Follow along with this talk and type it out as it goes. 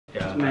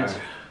This man's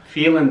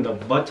feeling the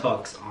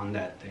buttocks on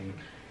that thing.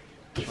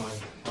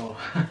 Oh.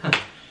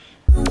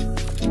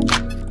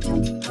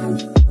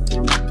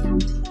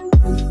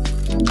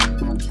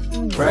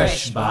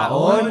 Fresh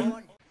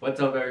Baon. What's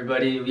up,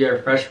 everybody? We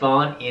are Fresh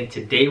Baon, and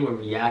today we're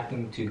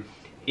reacting to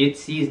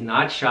Itzy's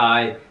Not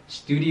Shy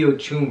Studio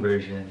Choom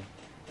version.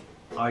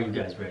 Are you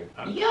guys ready?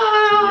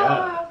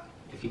 Yeah.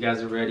 If you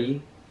guys are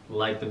ready,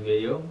 like the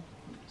video,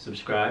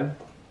 subscribe,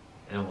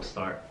 and we'll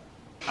start.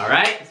 All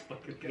right,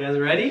 you guys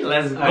ready?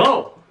 Let's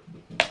go.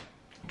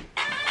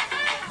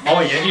 Oh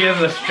yeah, he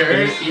has a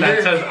shirt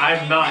that says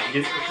 "I'm not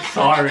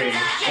sorry."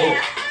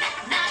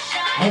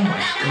 Oh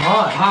my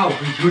god! Wow,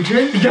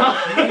 Eugene?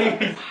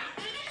 Yeah.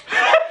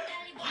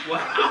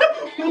 Wow.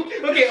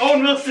 Okay,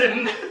 Owen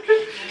Wilson.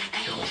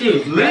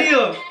 Dude,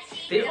 Liam.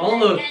 they all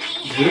look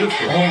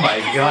beautiful. Oh my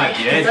god!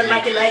 Yes.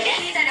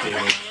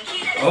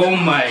 Oh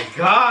my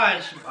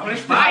gosh. I'm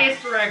gonna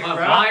bias right, My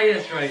bro.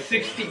 bias right.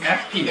 60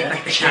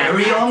 FPS.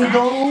 Cherry on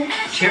though.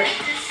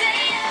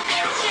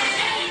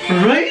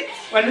 Right?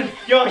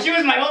 Yo, she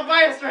was my old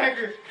bias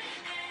tracker.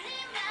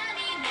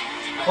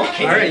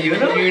 Okay. Alright, you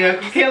know?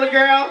 Kill a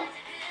girl.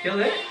 Kill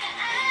it.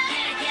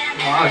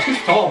 Wow, she's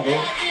tall,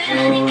 bro.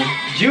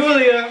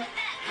 Julia.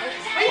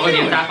 Oh,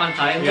 the Attack on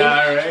Titan.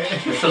 Yeah,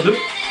 right. Salute.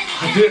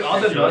 Dude, all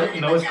the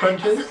nose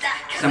crunches.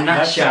 I'm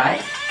not shy.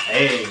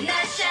 Hey.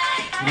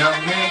 No,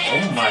 man.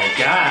 Oh my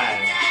god.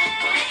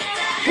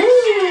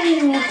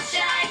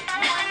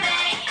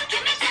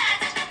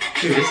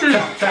 Dude, this is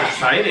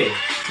exciting.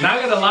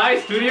 Not gonna lie,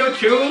 Studio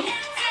Choom.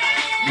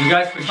 You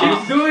guys She's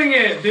forgot. doing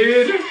it,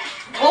 dude.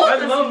 Oh, I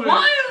that's love it.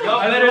 wild. Yo,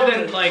 I better love than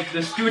it. like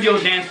the studio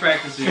dance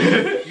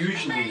practices.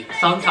 Usually.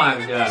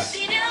 Sometimes, yeah.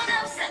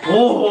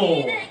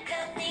 Oh.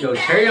 Yo,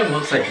 Cherry Young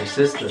looks like her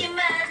sister.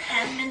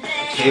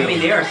 I mean,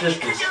 they are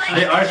sisters.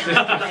 They are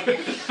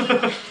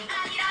sisters.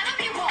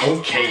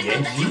 Okay,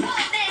 Itzy.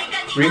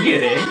 Bring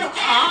it in.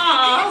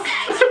 Ah.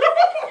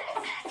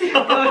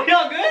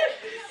 Y'all good?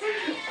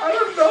 I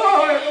don't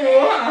know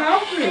what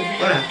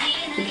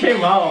happened. It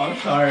came out, I'm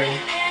sorry.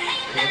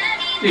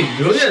 Dude,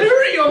 Julia.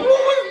 Cherry, what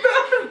was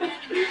that?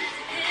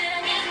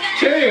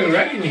 Cherry,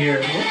 wrecking here.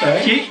 What the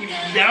heck? You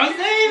know what I'm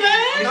saying,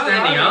 man? She's Not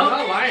standing lying, out.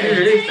 not lying. She's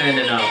really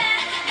standing out.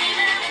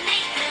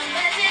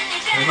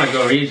 Where's my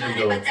girl Region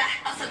go?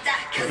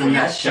 I'm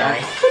not shy.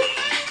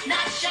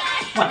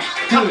 What?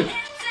 Dude,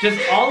 just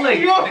all like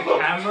the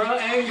camera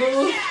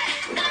angles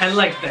and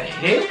like the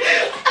hip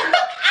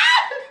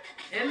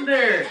and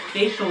their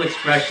facial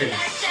expressions.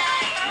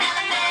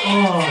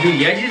 Oh, Dude,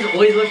 Yeji's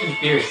always looking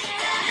fierce.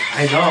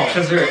 I know.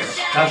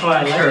 That's why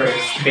I like Her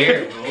her.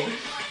 spare, bro.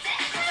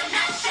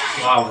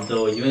 Wow,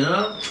 though, you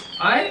know,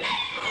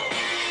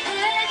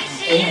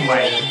 Oh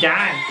my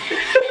god.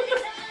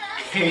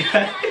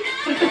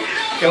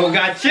 Yo, we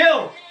got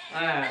chill.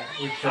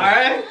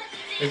 Alright.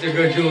 It's your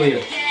girl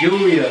Julia.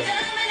 Julia.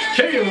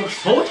 Cherry looks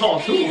so tall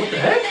too. What the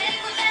heck?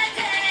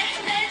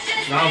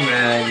 Nah,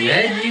 man,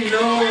 Yeji, though.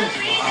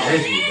 Wow.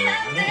 Yeji,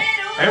 bro.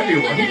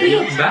 Everyone. You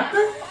think it's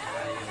backer?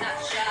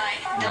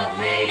 Oh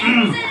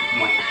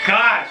my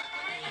gosh.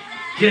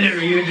 Get it,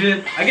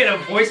 Ryujin. I get a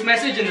voice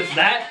message and it's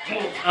that.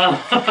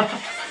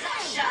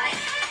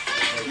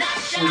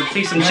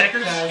 Play some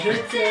checkers.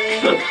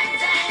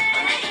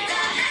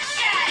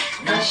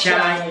 Not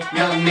shy,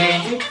 young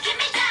man.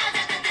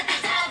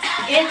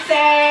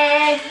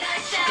 Itzy.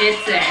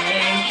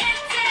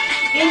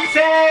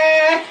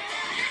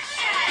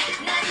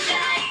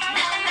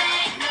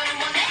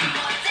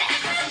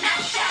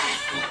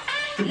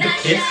 The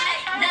kiss.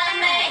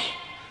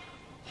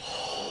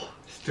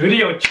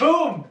 Studio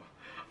Choom.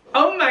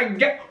 Oh my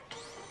god.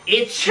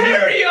 It's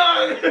Cherry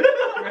on.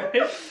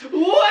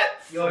 What?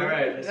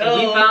 Alright, so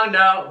we found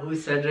out who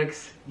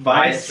Cedric's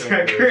bias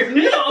tracker.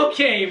 Yeah,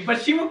 okay,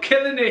 but she was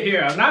killing it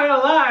here. I'm not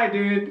gonna lie,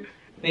 dude.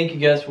 Thank you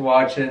guys for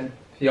watching.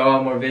 If y'all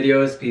want more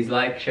videos, please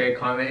like, share,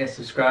 comment, and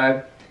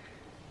subscribe.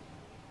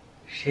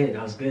 Shit,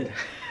 that was good.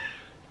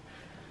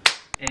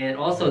 And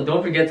also,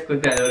 don't forget to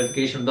click that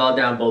notification bell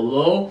down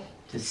below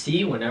to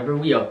see whenever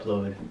we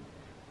upload.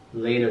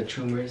 Later,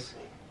 Choomers.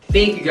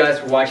 Thank you guys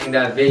for watching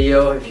that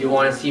video. If you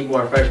want to see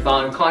more Fresh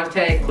Baon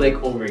content, click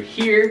over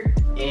here.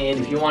 And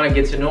if you want to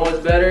get to know us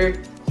better,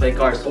 click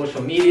our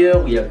social media.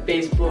 We have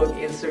Facebook,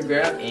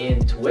 Instagram,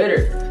 and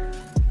Twitter.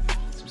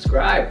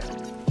 Subscribe.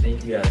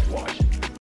 Thank you guys for watching.